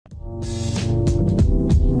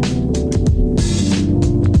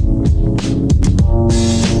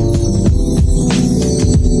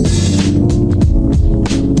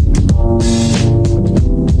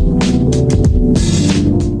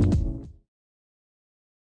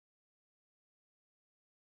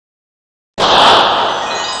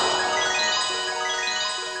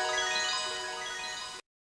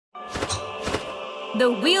The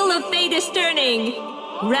wheel of fate is turning.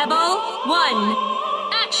 Rebel 1.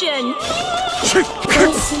 Action!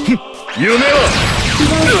 夢は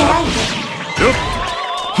よっ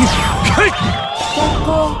はい逆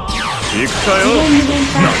行行くかよ無限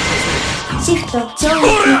化シフト超逆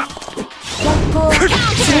行ス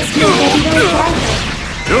レスキルが移動ライ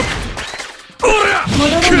よっおりゃト戻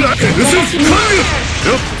れる私によ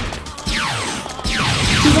っ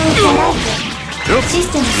移動ライよっトシス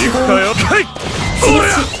テム始動行くかよはいおり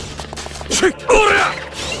ゃおりゃ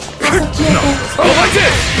加速消えて甘いぜ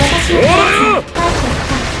私のおパーフェク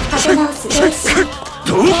ト立て直すレース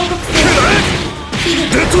どう報告する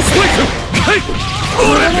デッドスパイクはい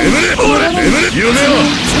おりゃ眠れおりゃ眠れ夢は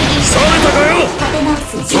覚めたかよ立て直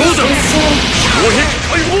すそうだ衝攻撃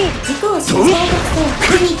解放撃軸をし報告せよ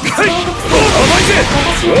フェニックス報告せよ甘いぜ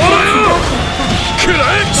私のおらよパーフェクトくら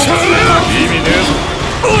えちゃう意味ねえぞ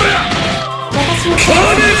おりゃ私のカ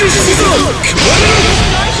ーネージシズム食われろ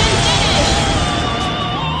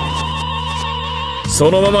そ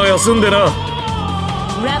のまま休んでな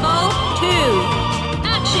Rebel 2.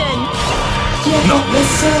 Action! 消えて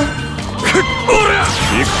熱唱おりゃ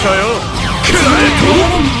行くかよくらえと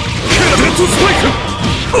デッドスパイク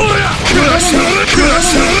おりゃくらしゃれくら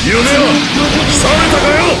しゃれ夢は覚めたか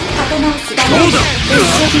よ立て直すダどうだメージ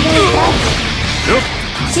熱唱起動ライトよっ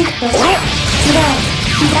シフトスライ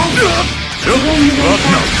開いよっ自分無限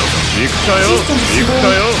化行くかよ行くか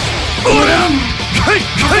よおりゃはい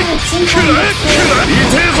はいくらえくらえ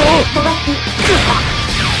痛えぞ捕獲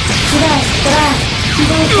スライドライ起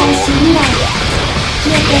動開始未来消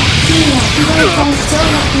えてキーや起動開始跳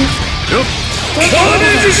躍よっカー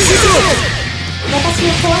ネージシズム私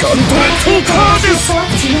を壊すガントレットカーです壊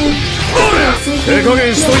す致命おりゃ手加減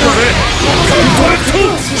しといたぜガントレットお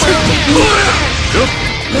りゃよっ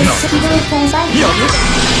列車起動開始やる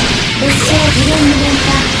列車自分無限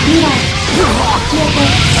化未来消え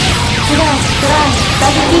てスライドライバ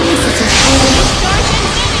グリリース実行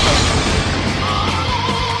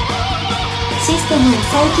システムを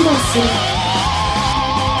再起動する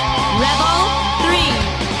Rebel 3.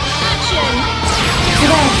 Action! ス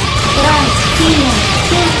ライドライキーや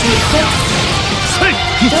ケンキケックはい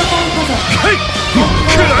状態保存はい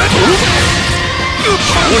くらえ攻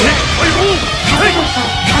撃解放はい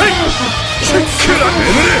はいくら眠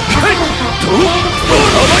れはいどう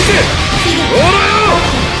甘いぜおら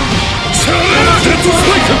よチャレラデッドス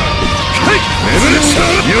パイクはい眠れチャ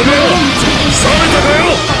レ夢は覚めたか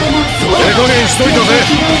よ手加減しといたぜ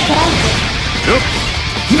よっ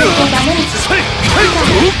はいはい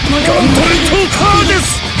ガントレットカーで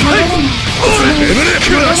すはいおれ眠れ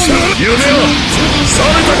クラッシャー夢は覚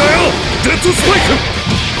めたかよデッドスパイク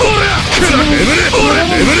おりゃクラ眠れおれ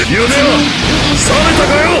眠れ夢は覚めた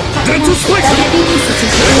かよデッドスパイク手加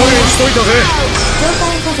減しといたぜ状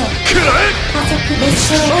態保存くらえ加速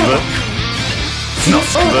列車オーバースレ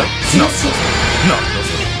スオーバースレス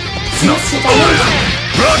スレスダメージ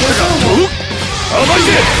ブラックがどう甘い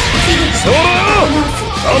ぜそら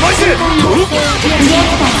甘いぜどうリアク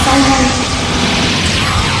ター災害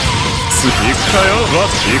行くかよ行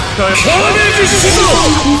くかよカーネージシズム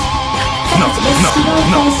起動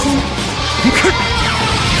開始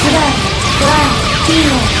スライドライキー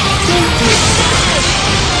やケンキ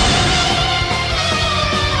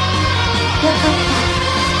よかっ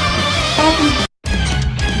たバグ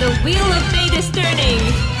The wheel of fate is turning.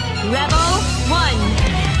 Rebel 1.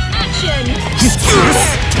 Action!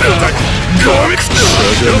 ゴミクソ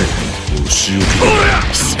お仕置きだおりゃ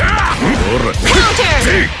おら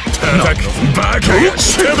Counter! バカが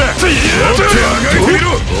してだやってあがいてみろ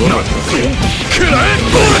ほらくらえ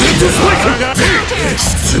オーデントスパイク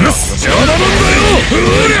失な邪魔なんだよお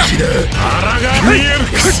りゃ腹が見える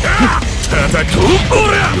叩くお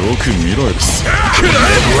りゃよく見ろよくら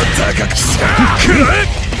え高くくらえ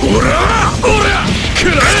おらおりゃく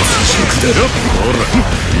らえ食だよおら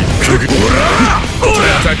一角おらおり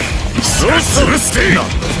ゃそうそうステイ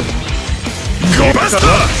ゴバスタ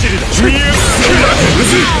ー見えるう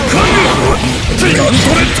ずカンガン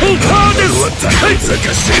トレットカーですはいザ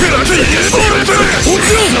カシクラジ俺だ落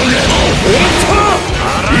ちろ終わった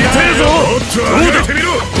痛えぞどうだってみろ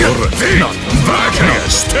ほらバカが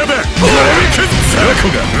下だ俺くザコ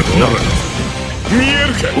がほら見え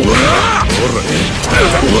るかほらほら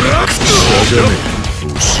しゃがめ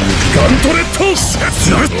ガントレット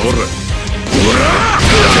ほらほ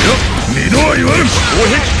ら二度は言わぬ攻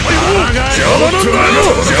撃解放邪魔なんだよ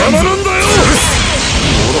邪魔なんだよ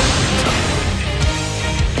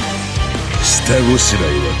下ごしらえ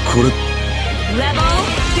はこれRebel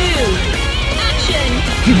 2.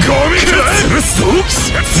 ゴミくらえ潰すぞ。潰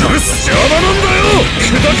す邪魔なんだよ。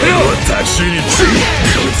砕けよ。私にガ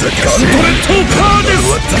ントレットカーです。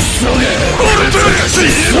俺と落ち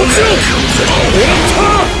ろ。終わった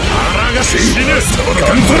腹が死ぬ。ガ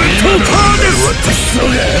ントレットカーです。俺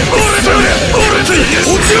と落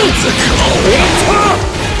ちろ。終わった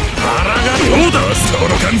腹がどうだ。届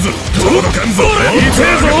かんぞ届かんぞ。痛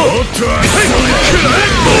えぞ。おっとはいくらえ。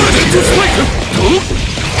オーレンジスパイク。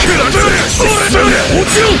落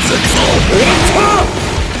ちろ。終わった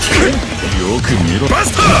よく見ろ。バス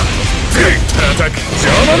ター叩く邪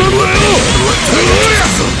魔なんだよ。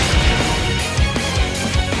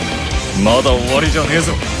まだ終わりじゃねえ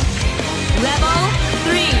ぞ。Level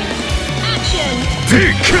 3 Action くら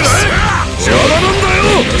え邪魔なんだよ。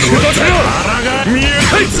砕けよ。腹が見えな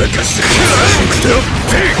いざかしてくら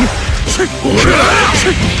え俺ら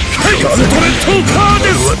ガントレットカーで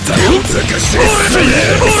す。ざかして俺と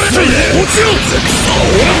落ちろ。終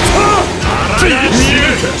わった腹が見え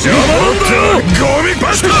る。邪魔なんだよ。ゴミバ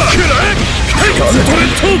スターくらえガントレ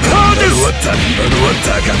ットカーです。終わった今のは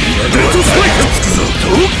高みだ。デッドスパイクつくぞ。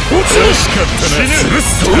落ちろ。惜しかったな。潰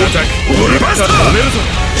すぞ。俺バスター止めるぞ。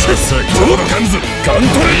届かんぞ。ガン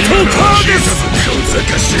トレットカーです。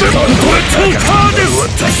ガントレットカーです。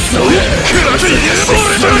くらえ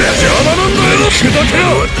俺だ。邪魔なんだよ。砕け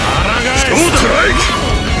よ。腹がストライク。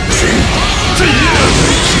デ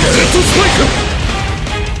ッドスパイク。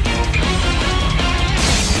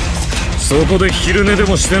そこで昼寝で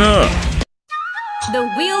もしてな。 The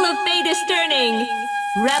wheel of fate is turning.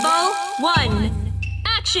 Rebel 1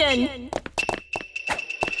 Action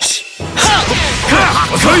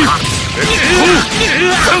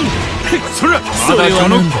それはまだこ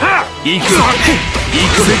の行く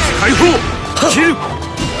ぜ解放切るや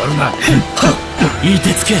るないい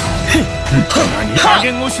手つけ何加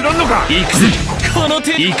減を知らんのか。行くぜこの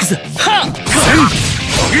手行くぜはっ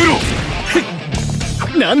あげろ。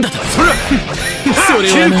なんだとそれは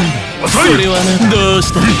なんだ。それはなんだ。どう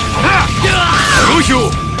した投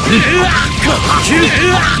票切る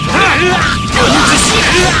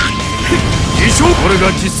以上これ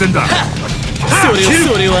が実践だ。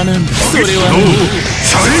それはなんだ。それはなんだ。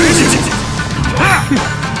チャレンジ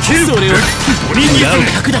それは鬼に矢を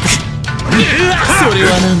かくだと。それは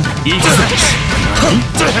なんだ。いくぞ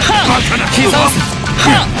バカな膝を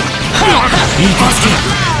いい助け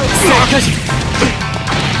正解じ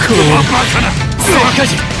こうバカな正解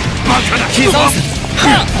じバカな膝を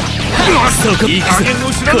そこいくぞ。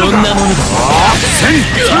こんなものだ。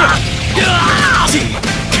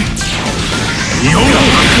日本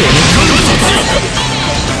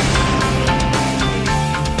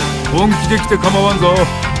本気で来て構わんぞ。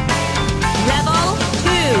 Level 2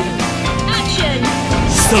 Action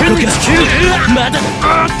そこかまだだ。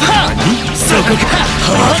そこか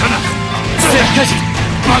バカなせっかじ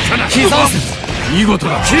バカな膝を見事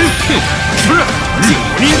だ。切るそら5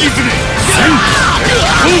人ずつで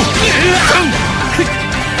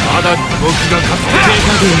まだ僕が勝つ。手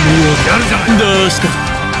加減無用やるじゃない。どうした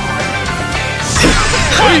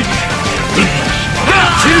はい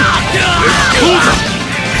切るこうだ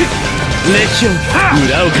レキオン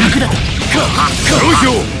裏をかくだと。投票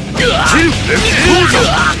切るレキオン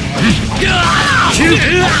切る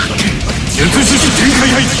術師展開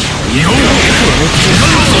杯日本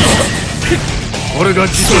これが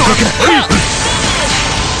実力か。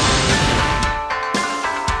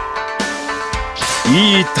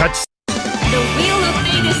いいタッチ。 The wheel of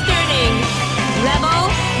fate is turning. Level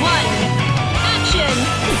 1 Action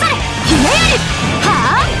ひねるは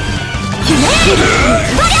あひねる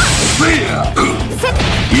せい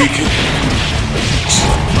やいけ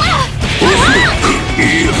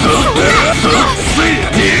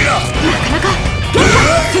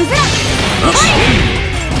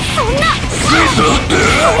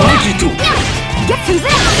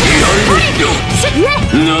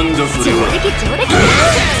なんだそれは。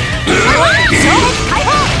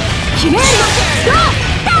ひねる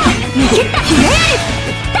見切ったひねる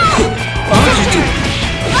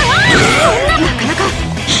なかなか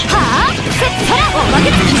はあそらおまけ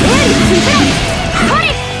だひねるこれ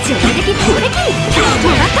上出来上出来も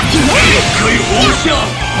らったひねる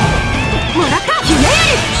もらったひねる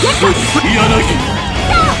ゲットいらないゲット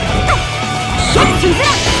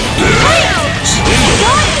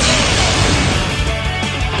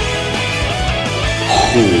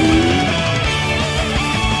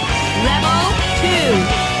Level 2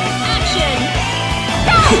 Action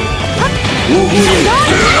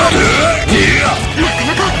なか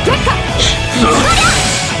なかゲット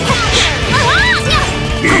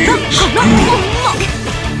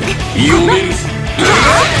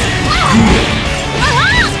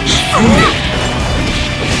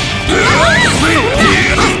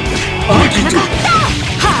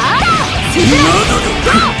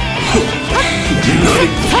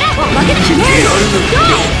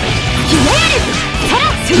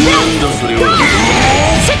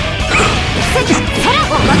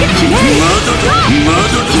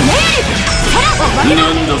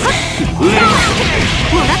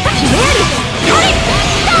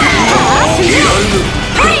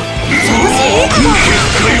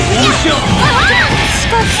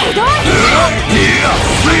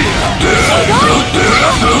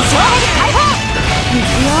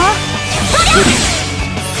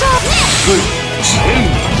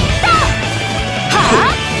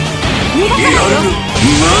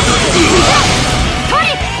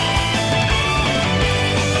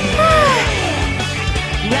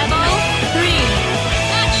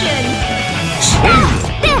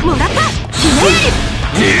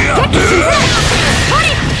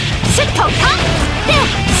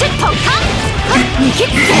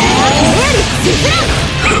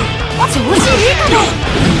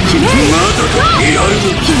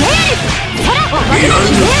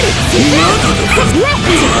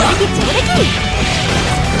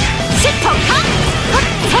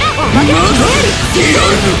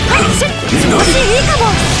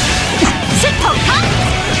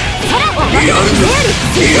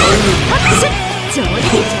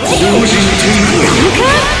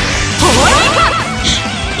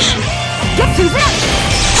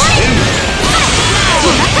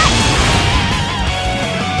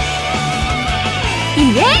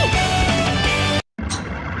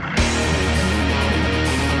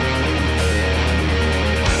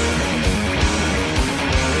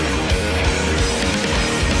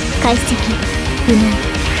解析不能。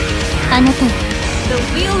あなたは The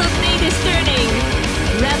wheel of fate is turning.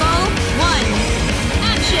 Rebel 1.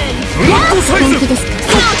 Action. 本気ですか。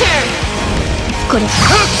 Counter. これ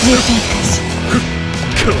重点開始。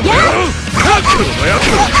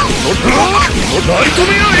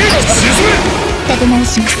立て直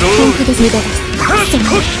します。本気です無駄です。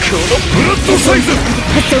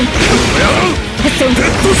発音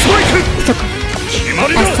そこ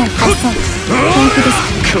発散本気です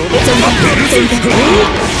か。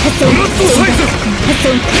発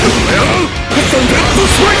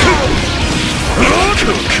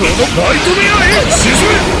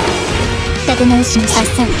立て直します。発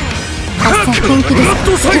散本気ですか。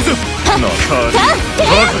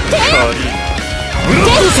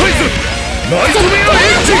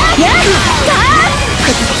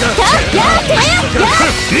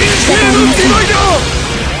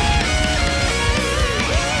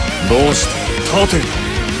どうして立て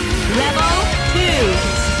Rebel 2.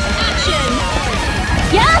 Action.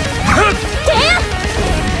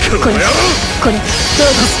 これどう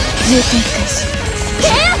です重点開始。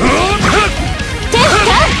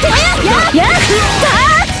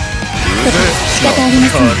仕方ありま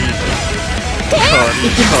せん。い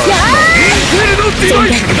きます。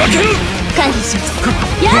回避します。こ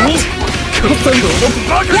れどうです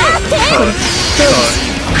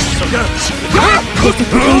高速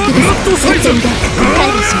本気です。回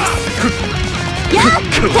避します。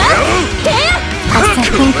発散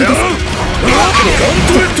本気です。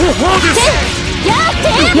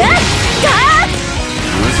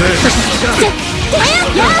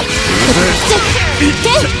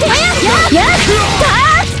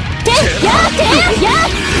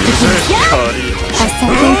発散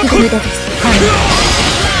本気で無駄です。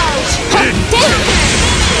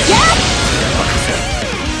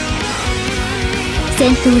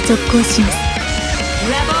戦闘続行します。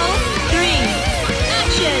 Rebel 3.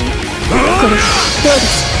 Action. これどうで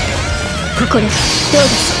すこれどうで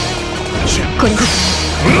すこれ回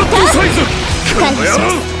避しま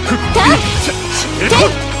す。これ重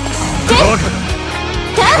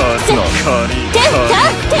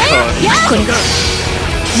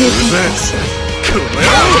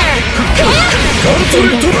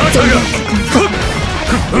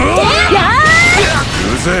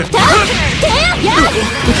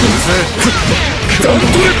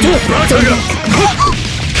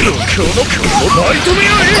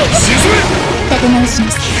点開始。立て直しま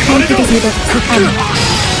す。本気で無駄です。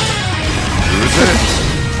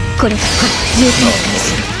これ重点開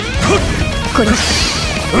始。これ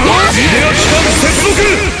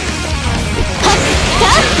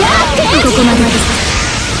ここまでです。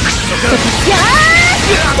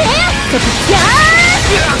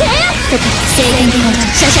制限では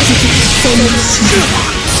シャシャシャ制限します。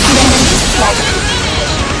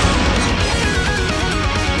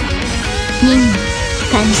任務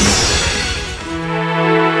完了。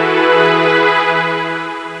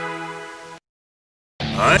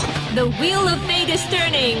The wheel of fate is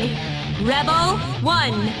turning. Rebel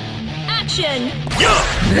 1. Action!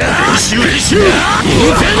 練習練習インフ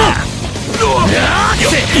ェルノ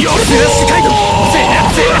スラッシュカイドイン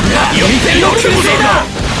フェルノクルセイダ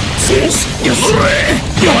ーよしや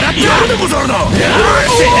るでござるなバ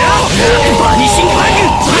ニシングバイグ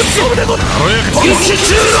そうでござるよし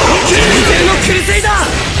中のインフェルノクルセイダー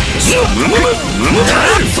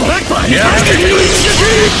バニシングの一撃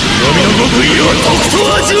のみの極意をとくと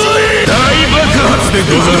味わえ大爆発で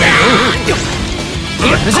ござるよぶっ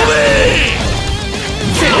込めイ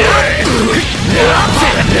ンフェ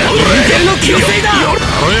ルノクルセイダー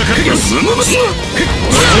軽やかにスムーズよ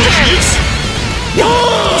ー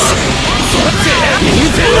しイン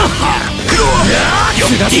フェルノ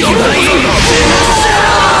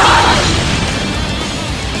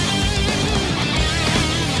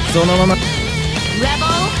そのまま Rebel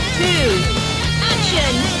 2 Action!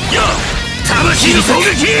 よ魂の衝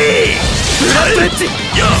撃ブラッドエッジ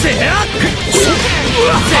せやミ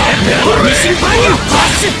シンファイアハ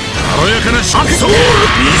ッシュ軽やかなショックソウル溝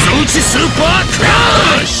打ちスーパークラ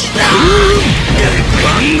ッシュ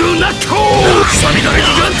バングナッコくさみだれギ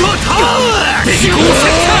ガントアタック電光石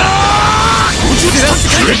火手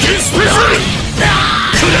裏剣スペシャル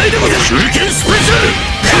くらいでござる手裏剣スペシャル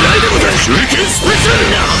くらいでござる手裏剣スペシャル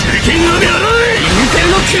手裏剣がめ洗いインフェル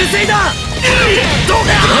ノクルセイダーどっ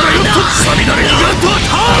からよっとくさみだれギガントア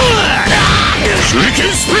タック手裏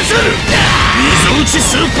剣スペシャル溝打ち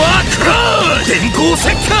スーパークラッシュ電光石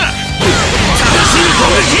火魂攻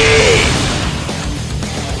撃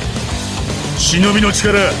忍びの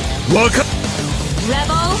力わか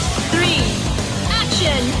Rebel 3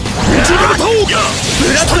 Action! 宇宙ラブトーブ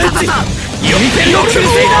ラッドエッジインフェルノクルセイ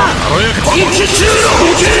ダー一気中の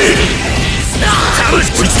動き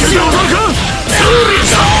魂ぶつけるようか変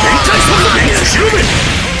態速度変化しろめ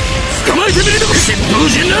捕まえてみると疾風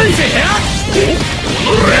陣内せやインフ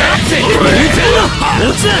ェルノ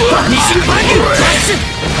落ちないバニシンバングフラッシュ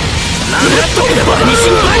ブラッドバニ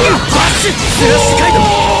シンバングフラッシュスラッシュカイド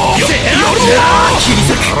せや切り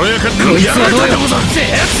裂く軽やかこいつはどうでござるせ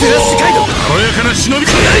やスラッシュカイド軽やかな忍び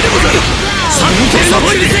くらいでござるサンテサ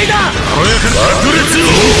ボイルセイダー軽やかな爆裂をイン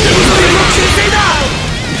フェルノクルセイダー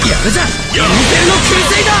やるじゃインフェルノクル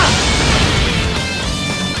セイダー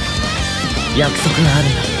約束がある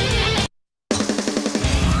んだ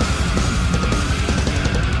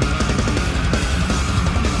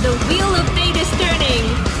The wheel of fate is turning!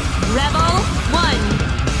 Rebel 1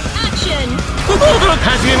 Action! 始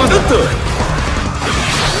めますよっと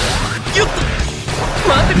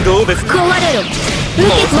待ってどうですか壊れろ受け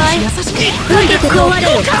まい受けて壊れ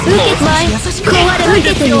ろ受けまい壊れろ受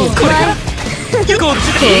けてみよこれからこっちで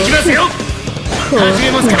行きますよ始め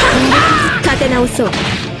ますか立て直そう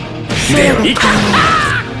では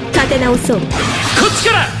立て直そうこっち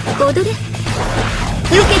から踊れ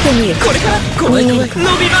受けてみよこれから怖い怖い伸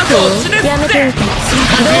びますこっちですやめてみて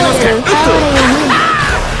始めますかどう哀れよ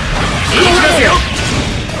行きますよ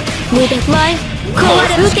無駄前壊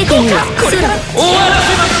れ受けてみよこれから終わら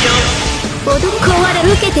せますよ踊れ壊れ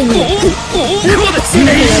受けてみよ受けてす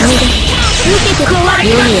べては無駄受けて壊れ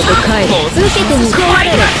世にへと帰る受けてみ壊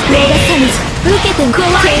れろ目が覚めず受けてみ壊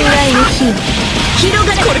れ天外の火広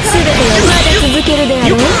がれすべてはまだ続けるで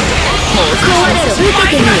あろう壊れろ受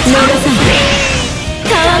けてみ目が覚め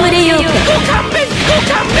戯れようかご勘弁ご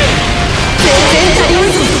勘弁全然足り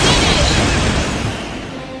んぞ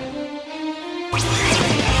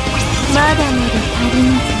まだまだ足り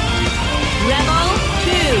んぞ Rebel 2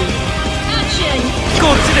 Action! こ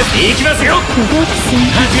っちです行きますよ動きすん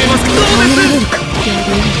始めますどうです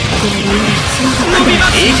伸びま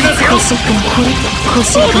す行きますよ腰くんこれ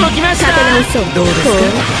腰くん驚きました立て直そうどうですか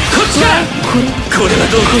こっちからこれは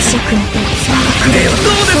どう腰くんでは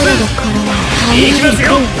どうです空からは行きます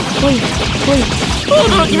よほいほい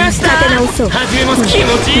驚きました立て直そう始めます気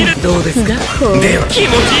持ちいいですどうですかほうでは気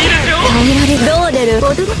持ちいいですよ耐えられるどう出る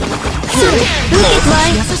すぐ受け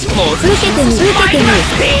前もう受けてみ受けてみ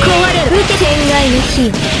壊れる受け天外の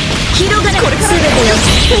火広がれすべてよ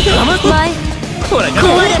前ほら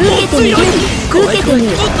壊れる受けてみ受けてみ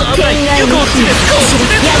天外の火やっから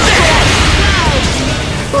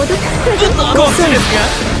踊こっちですか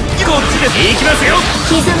こっちです行きますよ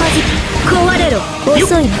ひざまずき壊れろ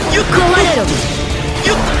遅いな壊れろ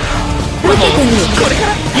受けてみるこれか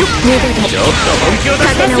ら無駄だちょっと本気を出し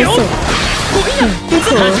立てますよ直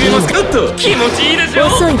そう始めますか気持ちいいでしょ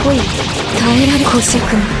遅いほい耐えられ腰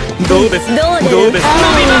くんどうですどうどうです伸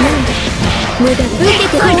びます無駄だ受け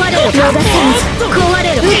て壊れろ無駄せず壊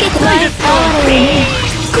れろ受けて前哀れよね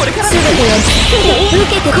これからすべてよ受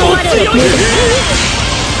けて壊れろ無駄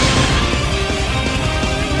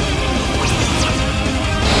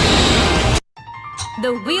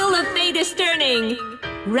The wheel of fate is turning!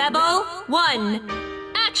 Rebel 1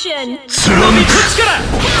 Action 貫く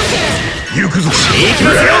行くぞ。行き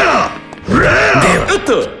ますよ。では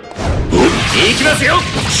行きますよ。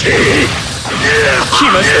来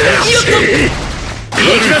ましたね。行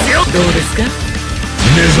きますよ。どうですか。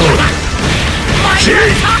寝ぞよ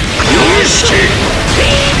し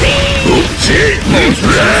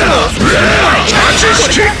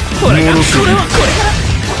これはこれか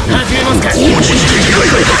ら始めますか。落ち着いて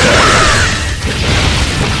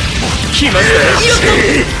来ましたね。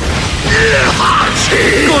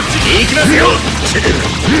こっちに行きますよ。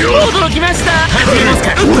驚きました。始めますか。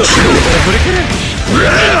これから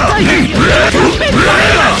意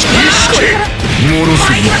識もろす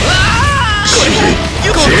ぎ。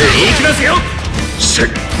行きますよ。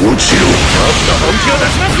落ちろ。もっと本気を出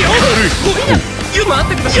しますよ。待っ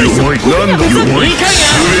てください。弱い。なんだ弱い。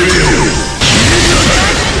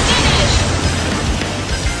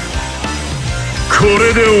こ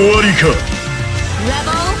れで終わりか。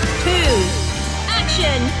Rebel 2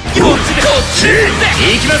 Action こっちで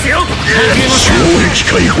行きますよ。衝撃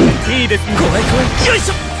解放。いいですね。怖い。よい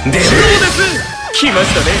しょ。ではどうです。来ま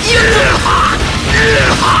したね。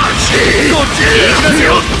こっちで行きます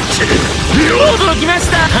よ。驚きまし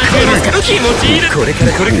た。始めますか。気持ちいいです。これか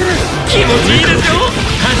ら気持ちいいですよ。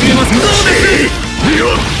始めます。どうです。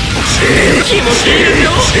気持ちいいです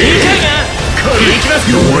よ。いかが。行きます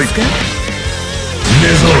よ。弱いか。寝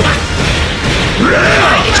ぞよ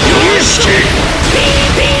し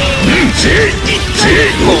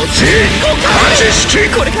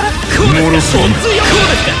これからもろすぎ。この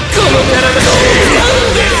体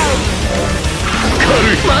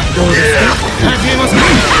どうですか。始めますか。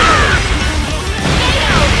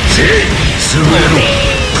すごいの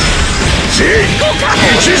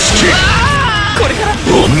これから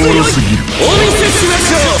もろすぎる。お見せしまし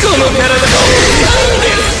ょう。この体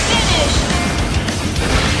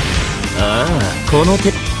この手。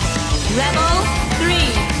 Rebel 3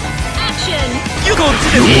 Action こっ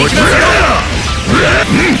ちで行きますよ。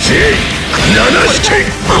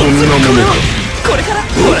こんなものか。これから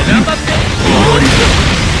頑張って。終わりだ。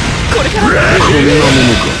これからこんなも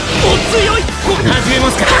のか。お強い。始めま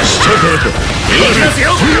すか。下からか。行きますよ。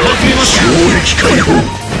始めます。衝撃解放。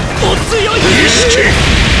お強い。意識。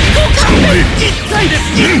痛いです。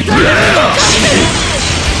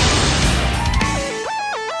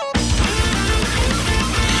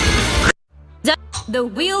The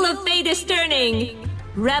wheel of fate is turning.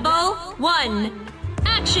 Rebel 1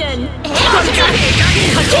 Action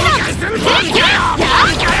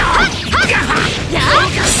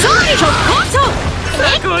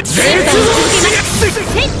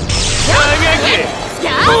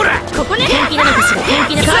ここね。本気なのかしら。本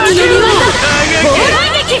気なのかしら。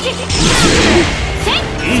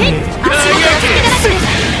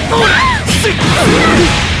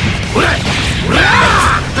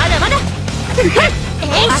まだまだ。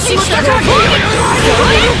足元が攻撃。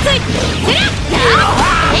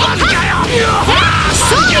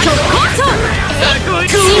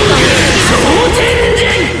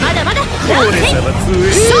まだまだ。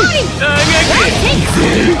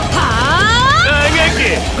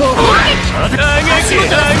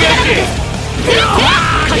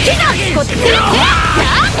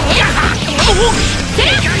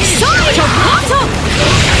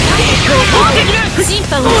審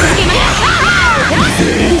判を続けます。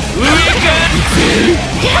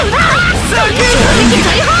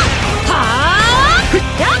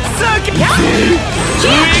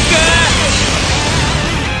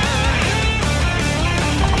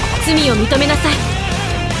罪を認めなさい。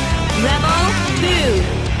 Rebel 2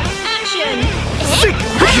 Action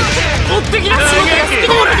追ってきな。勝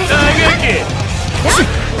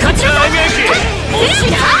ちなさい。本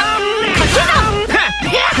気なのかしら。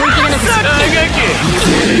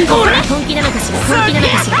本気なのかしら。本気なの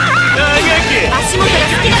かしら。足元が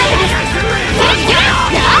好きなだけです。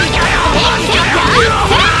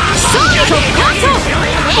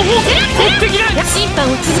審判を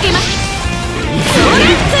続けます。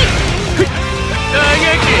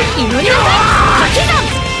祈りなさい。掛け算。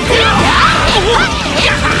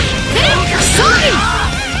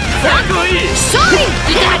勝利。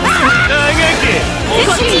いかがですか。こ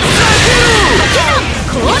っち。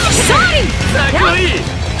まだま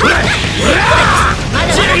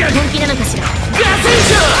だ本気なのかしら。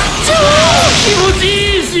超気持ち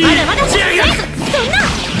いいし。まだまだ。そんな。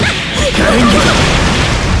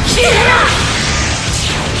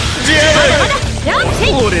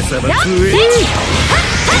俺様強い。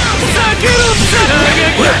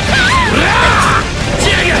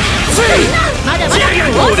まだまだ。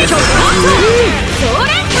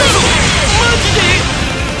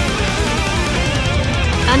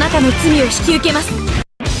らの罪を引き受けます。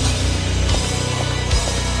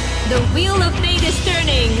 The wheel of fate is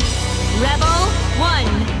turning. Rebel 1.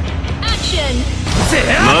 Action.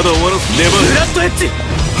 まだ終わらす出番。ブラッドエッジ。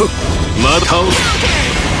まだ倒す。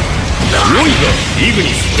ロイがイグ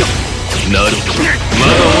ニス。なる。ま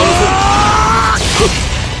だ終わらせ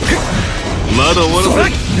る。まだ終わらせる。飽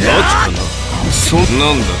きたな。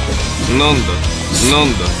なん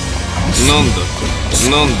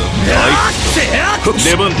だあいつ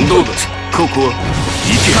出番どうだ。ここは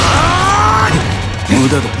行け。無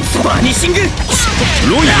駄だ。バニシングロ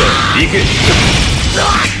イが行け。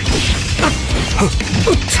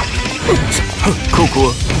ここ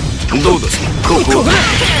はどうだ。ここは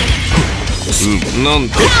なん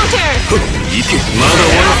だ。行け。まだ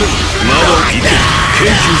終わらせる。まだ行け。研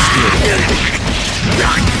究してやる。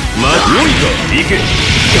ロイが行け。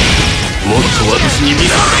もっと私に見せ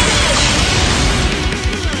て。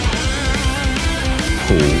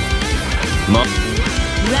ほう。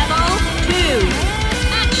Rebel 2.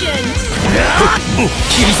 Action.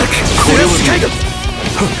 切り裂く。これはどうだ。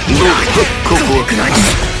ここは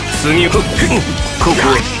次ここは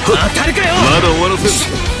当たるかよ。まだ終わらせる。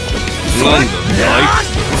なんだあい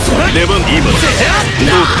つ出番今だ。ど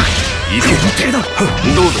うだ行け。どうだ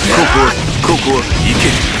ここは行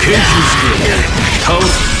け。研究してやる。倒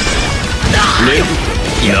す。レブ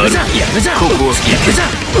やる。ここは行け。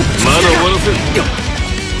まだ終わらせる。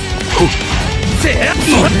ほっ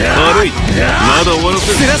悪い。まだ終わらせ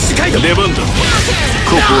る。出番だ。こ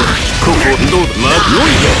こどうだ。まだロイが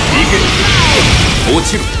行け。落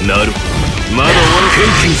ちる。なる。まだ終わらせる。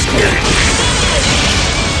研究してやる。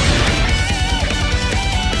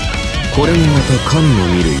これもまた缶の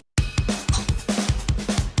見る。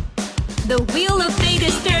 The wheel of fate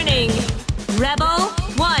is turning. Rebel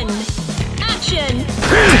 1. Action.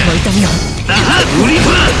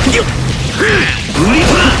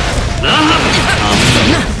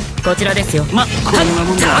 こちらですよ。こんな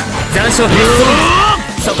もんだ。残暑変装。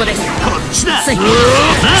そこです。こっちだ。衝撃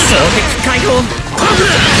解放。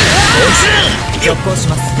続行し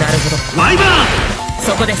ます。なるほど。ワイバー。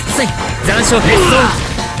そこです。残暑変装。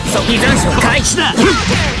即残暑解。ウ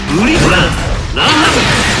リフラ。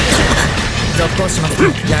続行します。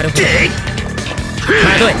なるほど。窓へ。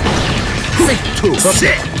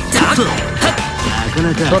なか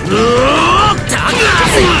なか。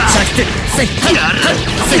射出。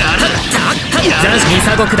残暑ミ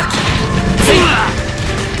サゴ砕き。続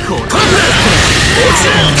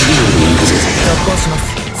行します。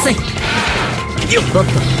ボット。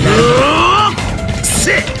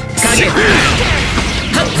影。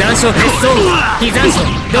残暑変装。非残暑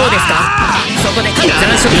どうですか。そこで残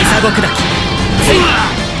暑ミサゴ砕き。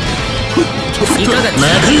いかがですか。ま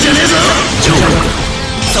ずいじゃねえぞ。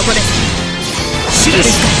そこです。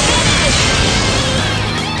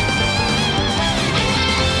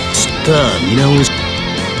見直し。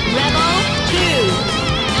 Rebel 2.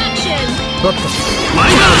 Action. ボット。マイ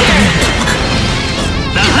バー。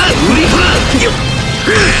ラハウリフラ。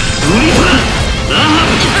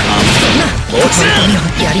落ちる。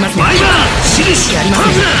やりますね。マイバー。シリシやります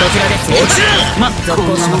ね。こちらです。落ちる。続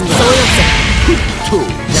行します。総力戦。な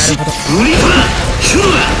るほど。ウリフラ。キュラ。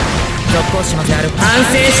続行します。なるほど。反省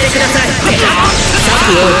してください。策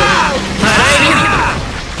を払える。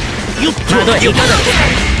窓へいかがですか。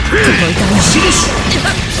シリシ。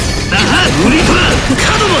ラハウリフラ。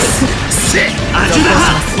カドモス。アジュラ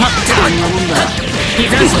ハ。こんなもんだ。非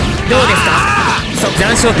残暑どうですか。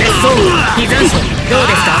残暑変装。非残暑どう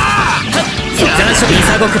ですか。残暑ミ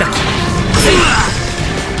サゴ砕き。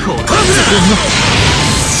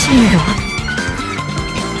進路。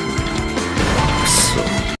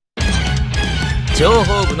情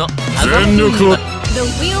報部の全力を。 The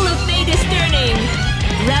wheel of fate is turning.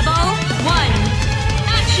 Rebel 1.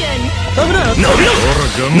 Action. 伸びろ。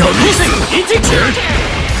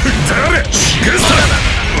誰。グスタ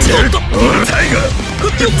ちょっとタイガー。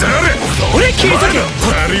誰。それ聞いたけど。足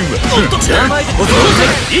りんわ。名前で。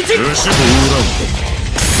1。よし。ク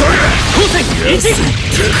ソが。光線1。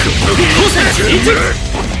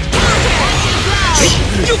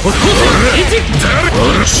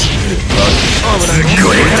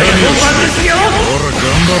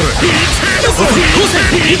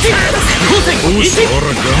光線1。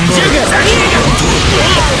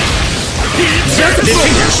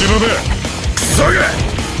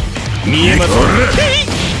見えます。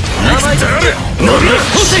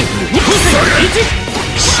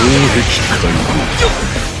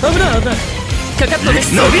危ない。かかったで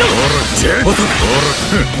す。伸びろ。ジャンプ。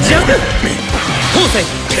光線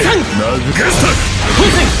3。グスタ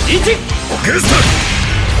光線1。グスタ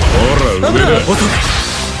ほら上だ。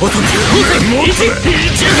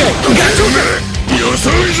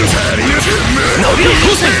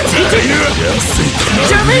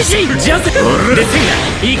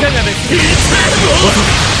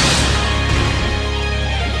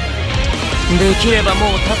できればも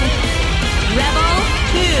う叩く。 Rebel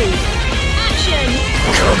 2 Action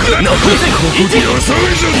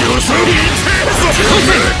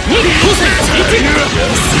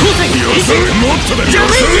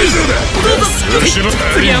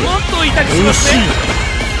次はもっと痛くしますね。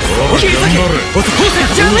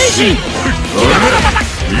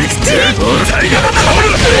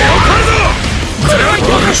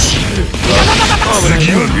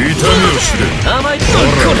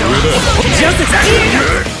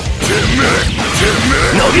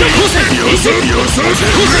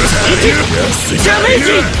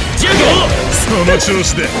その調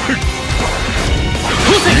子で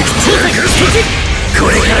こ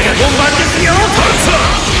れからが本番ですよ。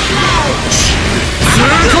痛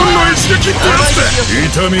恨の一撃ってやつで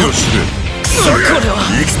痛みを知れ。これは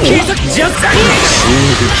継続ジャンプだ。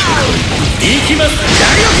いきます。大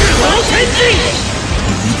力王天神。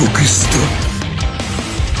敗北した。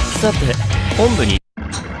さて本部に。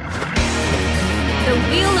 The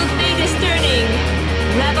wheel of fate is turning.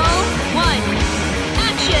 Rebel 1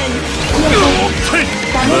 Action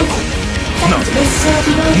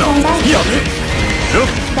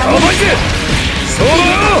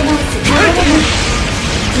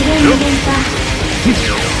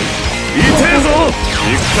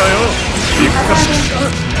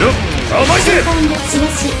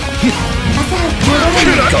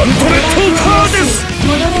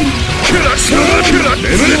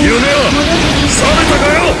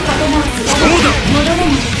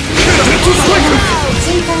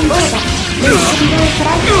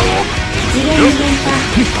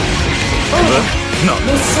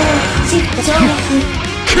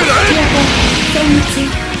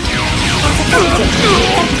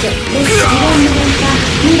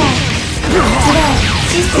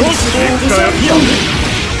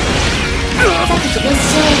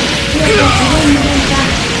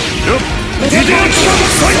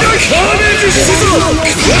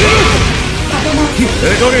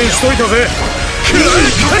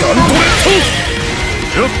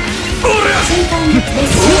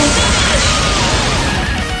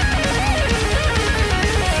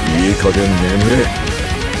いい加減眠れ。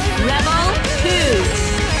 Rebel 2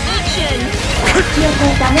 Action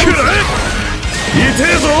痛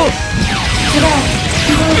えぞ。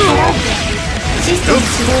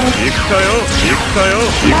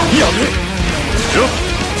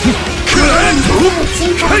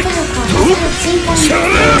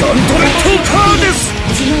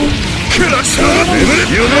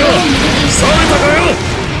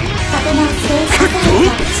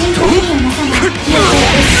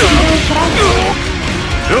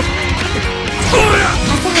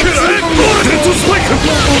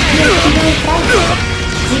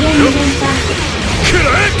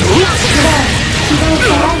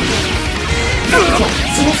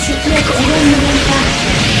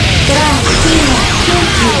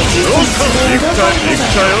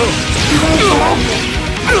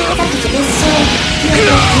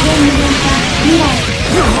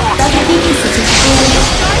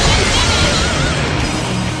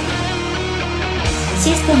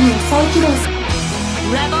システムを再起動する。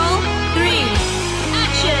 Rebel 3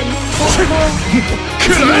 Action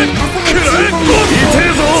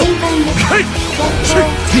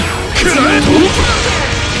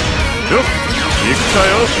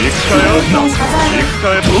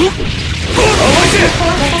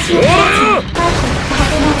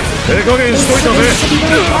手加減しといたぜ。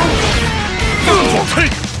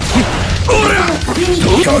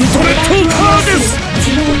ガントレットカーです。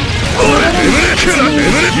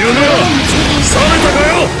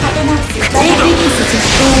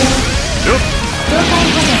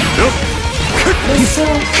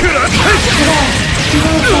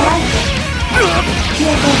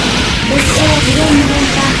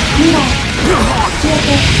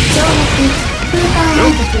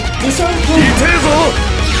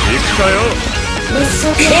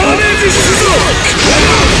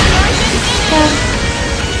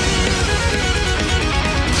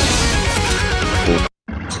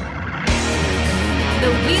The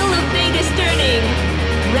wheel of fate is turning.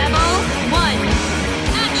 Rebel 1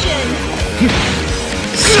 Action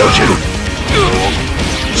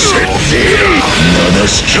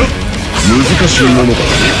難しいものだ。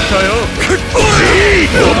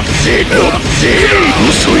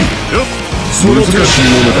遅い。難しい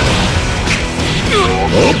ものだ。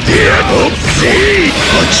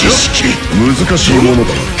難しいものだ。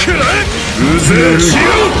うぜえしろ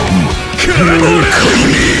くらえ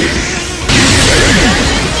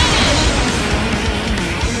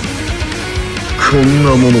こんな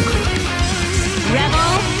ものか。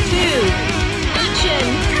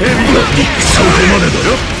ヘビがそこまでだ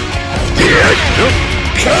よ。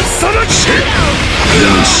かっさらきしよ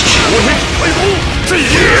しおへっぱいもって言え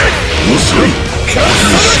遅いかっ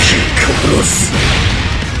さらき殺す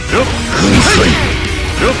よっ粉砕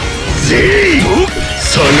よっぜい下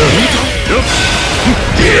がるよっ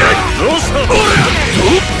どうしたおらどっ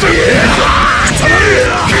てくたられ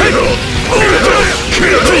俺だく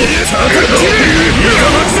らとたたっていか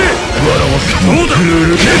まくせ笑わせどうだ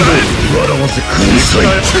笑わせ粉砕く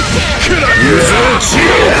らゆずしよ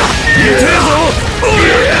痛えぞ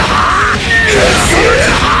俺かっさらき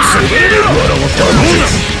潰れる笑わせどうだ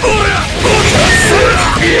俺かっさら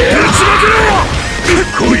きぶちまけろ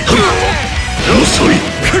来い遅い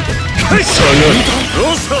下がる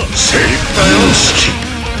どうしたシェイクだよ式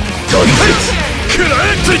断絶くらえ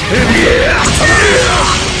って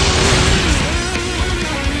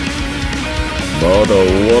まだ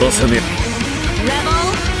終わらせねえ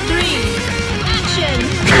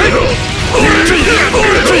俺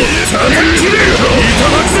といえさあたってねえいた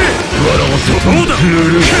まくせ笑わせどうだぬ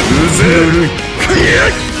るうぜえ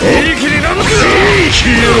いい気になるかいい気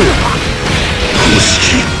よ公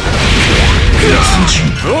式別人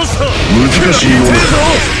どうした難しいもの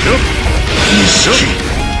意識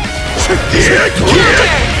ぜい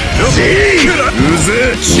う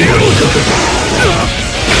ぜえしよう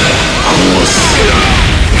壊す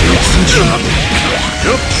別人く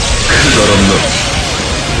だらんな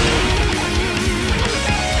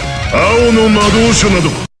青の魔導書など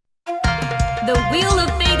The wheel of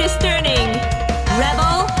fate is turning.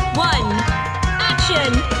 Rebel 1.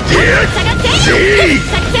 Action. 下がっては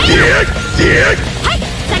い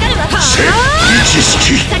下がるわ一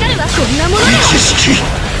式下がるわこんなものだ一式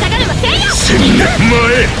下がるわせんよ千年前こ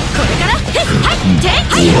れからはい手はい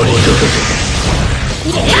終わりだ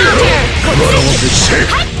笑わせせ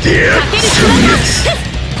千月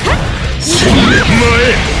千年前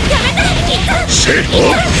せお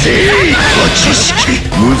ぜい八式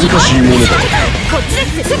難しいものだこっち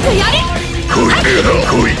ですすぐやれ来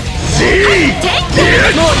いぜい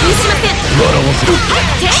もう許しません笑わせるはい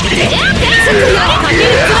すぐやれかける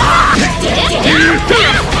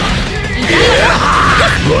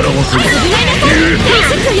笑わせるす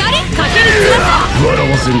ぐやれかける笑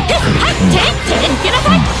わせるはい受けな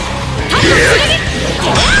さい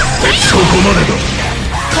そこまでだこ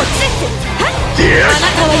っちですあな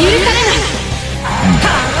たは許されない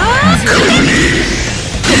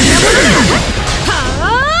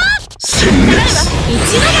殲滅一度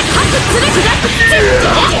で各つべ砕く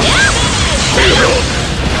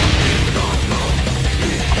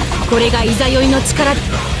これがいざよいの力 Rebel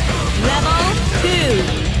 2.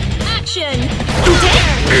 Action. ひ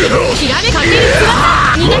らめかける翼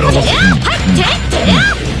逃がせはい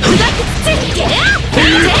砕く土ひらめ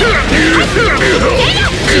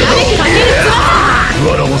かける翼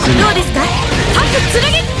笑わせるどうですか各剣ひ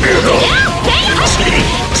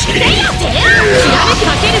らめ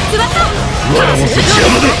かける翼笑わせ邪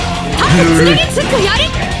魔だ各剣すぐやれ来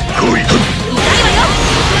い痛いわよ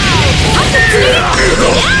各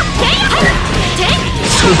剣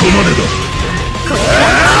そこまでだこれはあ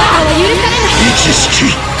なたは許されない一式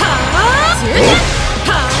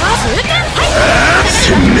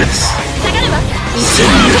殲滅下がるわ殲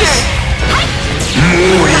滅も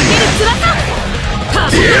ういいかける翼こ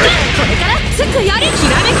れからすぐやれひ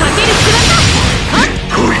らめかける翼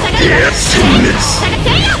来い殲滅下がって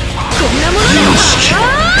よこんなものだよ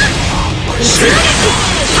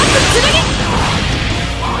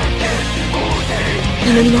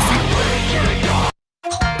祈りなさい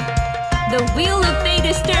The wheel of fate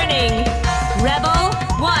is turning. Rebel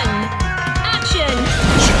 1. Action.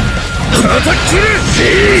 叩き切れ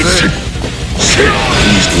終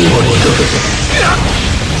わりだ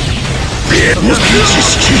知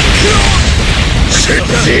識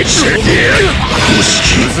公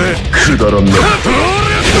式くだらんな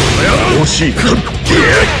惜しい遅い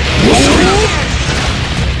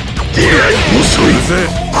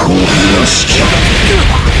興奮な式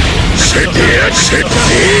断絶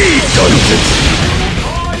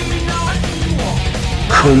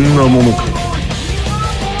こんなものか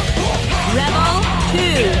Rebel 2.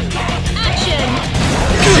 Action.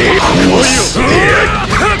 壊す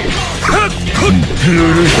ぬるい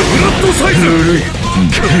ブラッドサイズぬるいデッ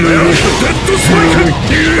ドスパイ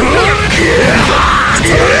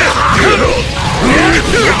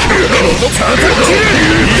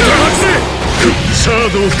クさあ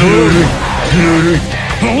どうぬるい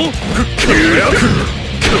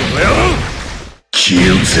消え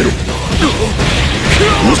失せろ。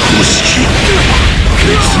お公式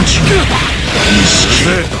別人意識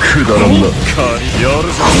くだらんな。壊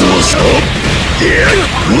した出会い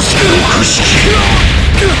お式のくしき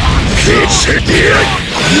出会い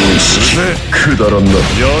四式くだらんな。笑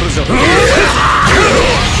わせ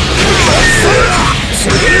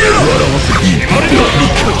いい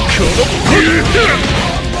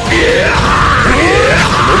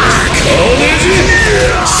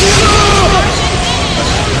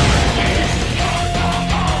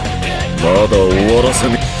まだ終わらせ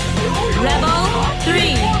ね。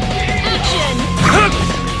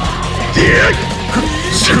出会い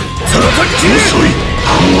遅い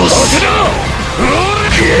壊す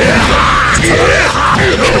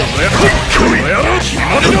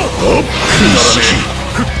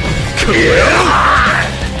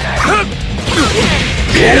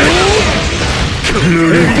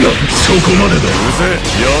そこまでだ。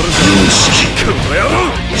4式出会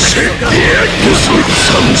い遅い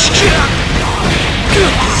3式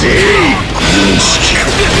全員4式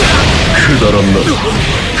くだらんな。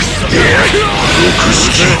出会い6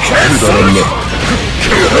式くだらんな。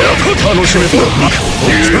楽しめた。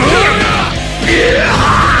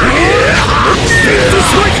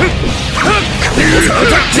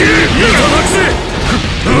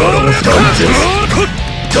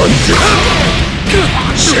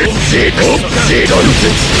断絶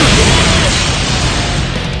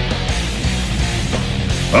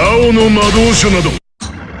青の魔導書など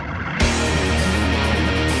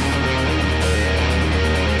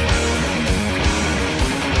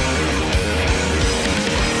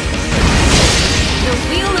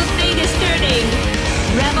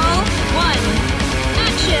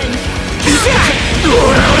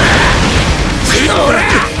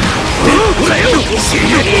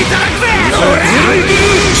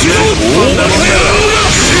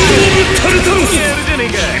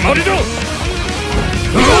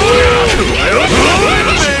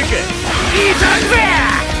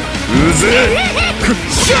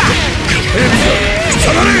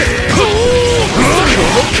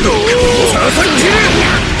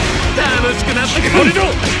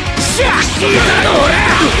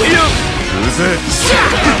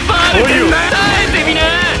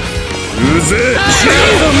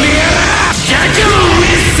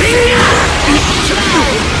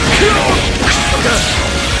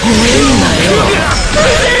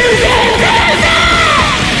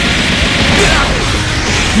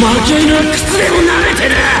負けな靴でも舐めて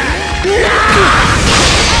な。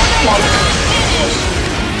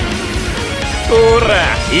ほら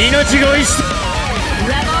命乞いして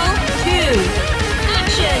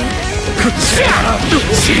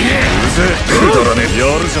くだらねえ。や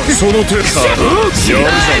るじゃんその手か。やるじゃん。耐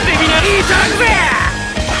えてみな。痛くぜ。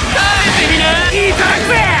耐えてみな。痛く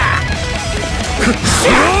ぜ。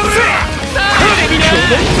耐えてみな。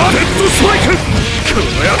バレットスパイク。この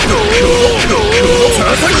やつ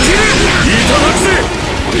叩き切る。いただくぜ。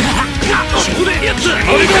ここでやった。あ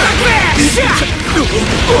れだ。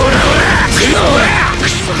ほらほら。耐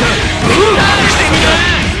えてみな。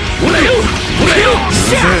ほらよほらよ。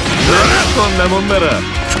こんなもんならいた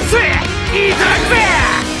だく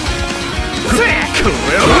ぜ。この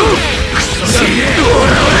野郎。ほ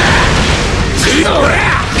らほら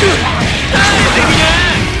耐えてみな。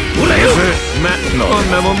ほらよこん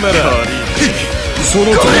なもんならそのと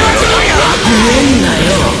おりだ。言えんなよ。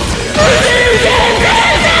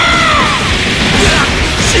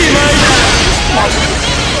しまいだ。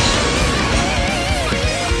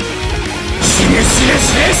死ね死ね死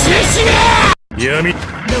ね死ね死ね。闇 The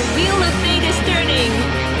wheel of fate is turning.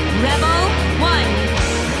 Rebel 1.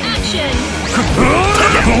 Action.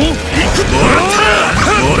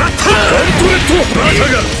 もらったガントレットバカ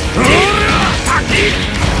が決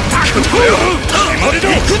まりだ。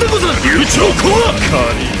行くでござる。流暢コアカ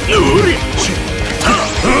ニウリギ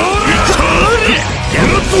ャ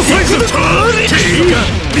ラットサイクターリ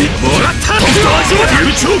もらった流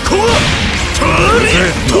暢コアターリ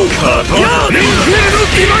トカーヤーレンフェルの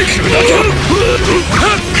ディバイスだけ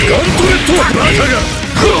ガントレットバカが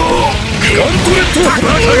ガントレットバカ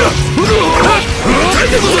が耐え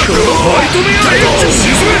てござる。ファイトメアエッジ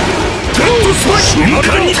沈め。レッドスパイク瞬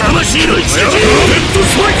間に魂の一撃。レッド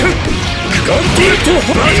スパイクガントレット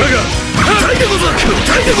バカが耐えてござる。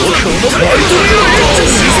耐えてござる。ファイトメアエッジ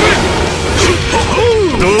沈め。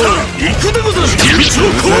どう行くでござる。流暢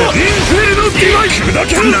コアインフェルノディバイスだ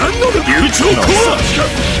け何の流暢コアタ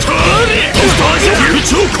ーリトフタージャ流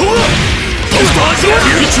暢コアトフタージャ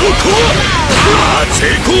流暢コア成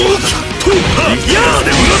功トーパーヤー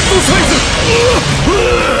でブラッドサイズ。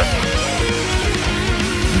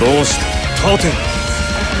どうした立て。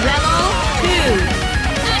Rebel 2.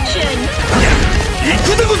 行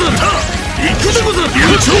くでござる。行くでござる。友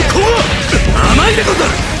情コア甘いでござ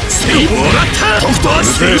る。せいもらった。とくと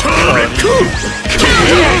足でレック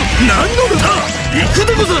何度だ。行く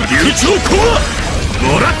でござる。友情コア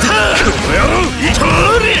もらった。この野郎行く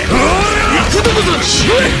でござる。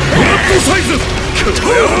ゴッドサイズこ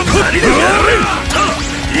の野郎借りでやれ。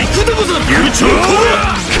行くでござる。友情コ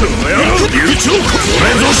アこの野郎友情コア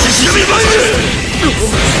俺の獅子神バイブ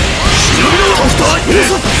忍のとくと足で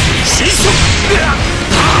シーソ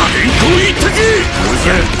変更一択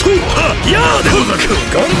やーでござる。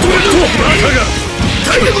ガントレットバカが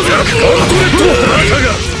痛いでござる。ガントレットバカ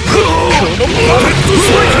がこのバレットス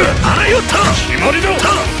パイクあらよった決まりだ。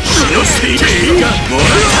死のしていてがもらっ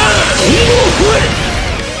た本能を吠え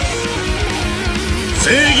正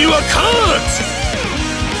義は勝つ。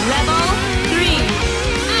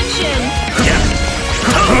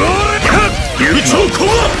友情コ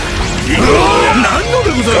ア何ので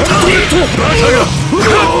ござる。ガントレットバカがこの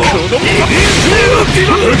バレ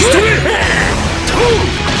ットスパイク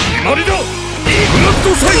決まりだ。ブラッド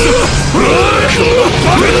サイズバ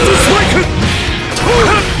レットスパイク決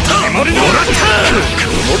まりだ。もらったこ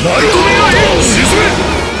のライトメアへ沈め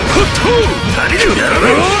ホット足りるやらな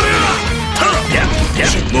い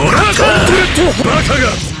もらった。ガントレットバカが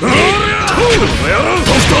この野郎と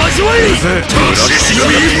くと味わい獅子神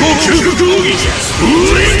一方究極奥義ウ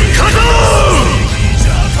レイカザー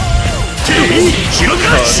広んだ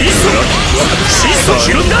シーソ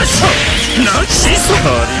広んだシーソモ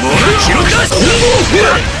ラ広んだ本能フェ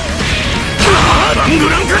アバング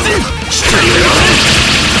ランカジン光を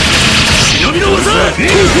忍びの技ヤーで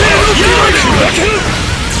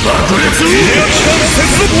爆裂を大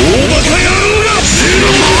バカ野郎が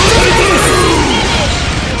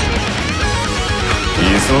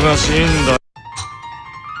忙しいんだ。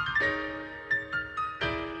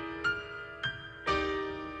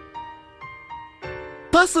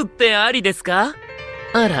パスってありですか？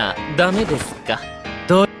あら、ダメですか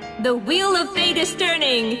？The wheel of fate is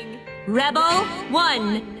turning. Rebel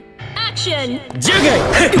 1. Action. ジャガ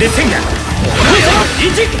イレセンガ1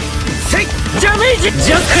セイダメージ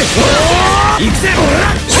ジャスクいくぜ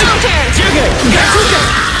ジャガイガチョン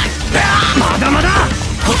カまだまだ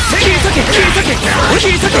切り裂け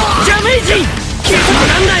ダメージ切り裂け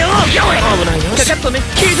なんだよ危ないよかかっとね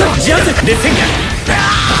切り裂けジャスクレセンガ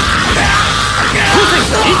光線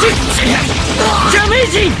1ダメー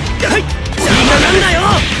ジはい次がなんだよ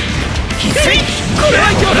これ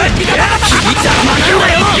は邪魔なんだ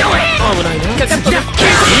よ危ないなかかっとねい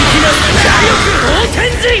きなり大力大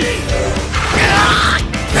天神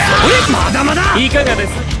まだまだいかがです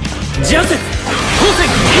ジャセ光線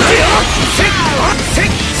1よ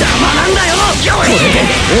邪魔なんだよこれで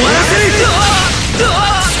終わらせる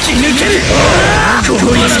突き抜けるこ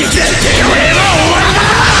の一撃でこれは終わりだ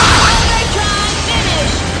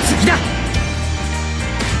次だ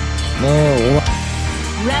もう終わ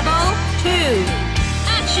Rebel 2.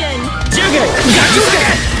 Action. ジャガイガチョウ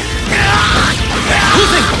光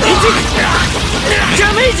線1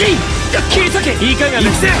ダメージ切り裂けいかがで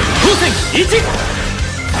す光線1ジャ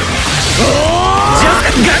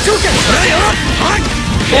ガチョウほらよ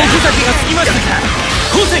大木崎がつきましたか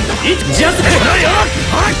光線1ジャスほ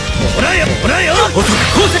らよほらよ光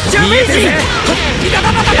線ダメージいた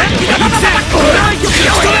たたたほらよ危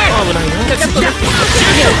ないなかかっとねジャ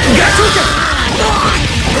ガチョウジ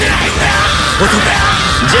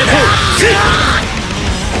ェフ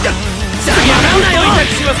なんだよ痛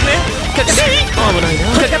くしますねかかっ危ないな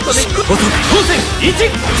かかっとね光線1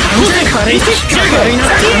光線1ジャガ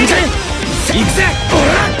いくぜほ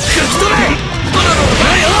ら吹き取れほら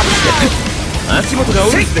よ足元が多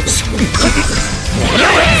いですほら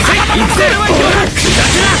よいくぜほら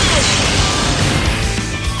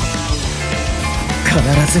必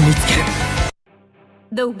ず見つける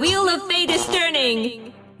The wheel of fate is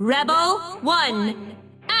turning. Rebel 1.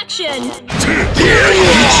 Action. 知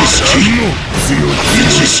識の強い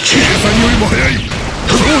知識計算よりも早い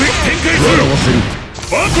攻撃展開する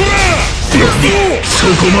バトラーそ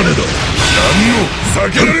こまでだ何の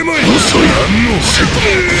避けられまい遅い何の即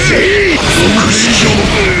死上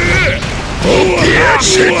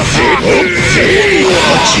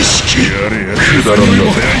知識くだらんな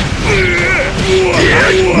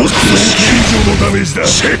もっと資金上のダメージだ想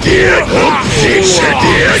定以上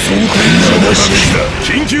のダメージだ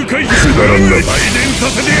緊急回避くだらんな帯電さ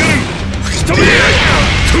せてやる吹き飛べ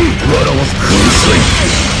笑わすうるさい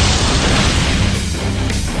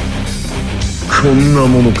こんな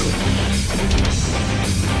ものか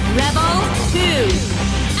Rebel 2.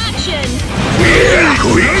 Action. こ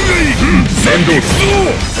い戦闘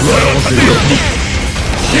笑わせるよ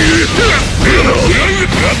ブ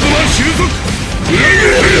ラッドマン収束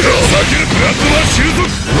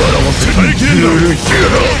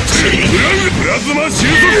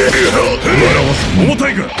重た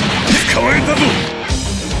いが使われたぞ。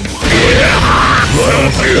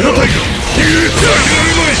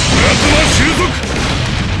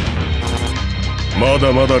ま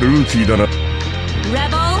だまだルーキーだな。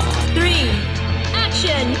Rebel 3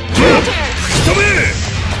 Action 吹き飛べ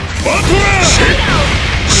バトラー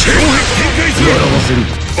衝撃展開する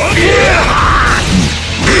バトラー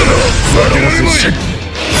避けられまい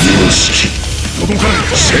様式届かないか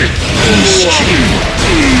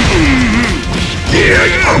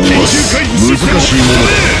難しいものだ。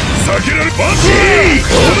避けられバトラー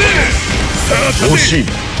さあ立て惜しい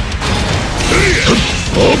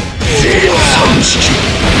三式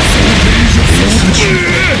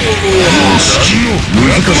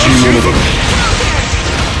難しいものだ。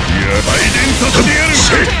帯電させてや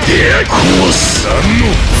る。コース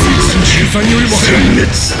13よりも早い。殲滅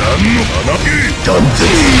断絶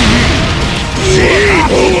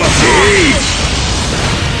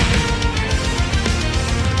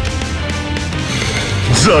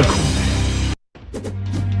ザコ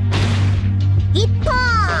一本さ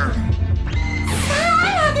あ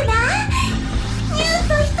ラブだニュー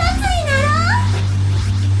ト一つになろ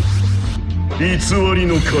う。偽りの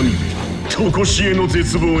神とこしえの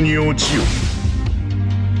絶望に落ちよ。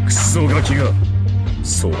クソガキが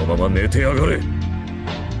そのまま寝てやがれ。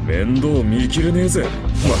面倒見きれねえぜ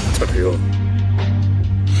まったくよ。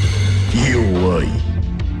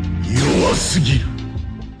弱すぎる。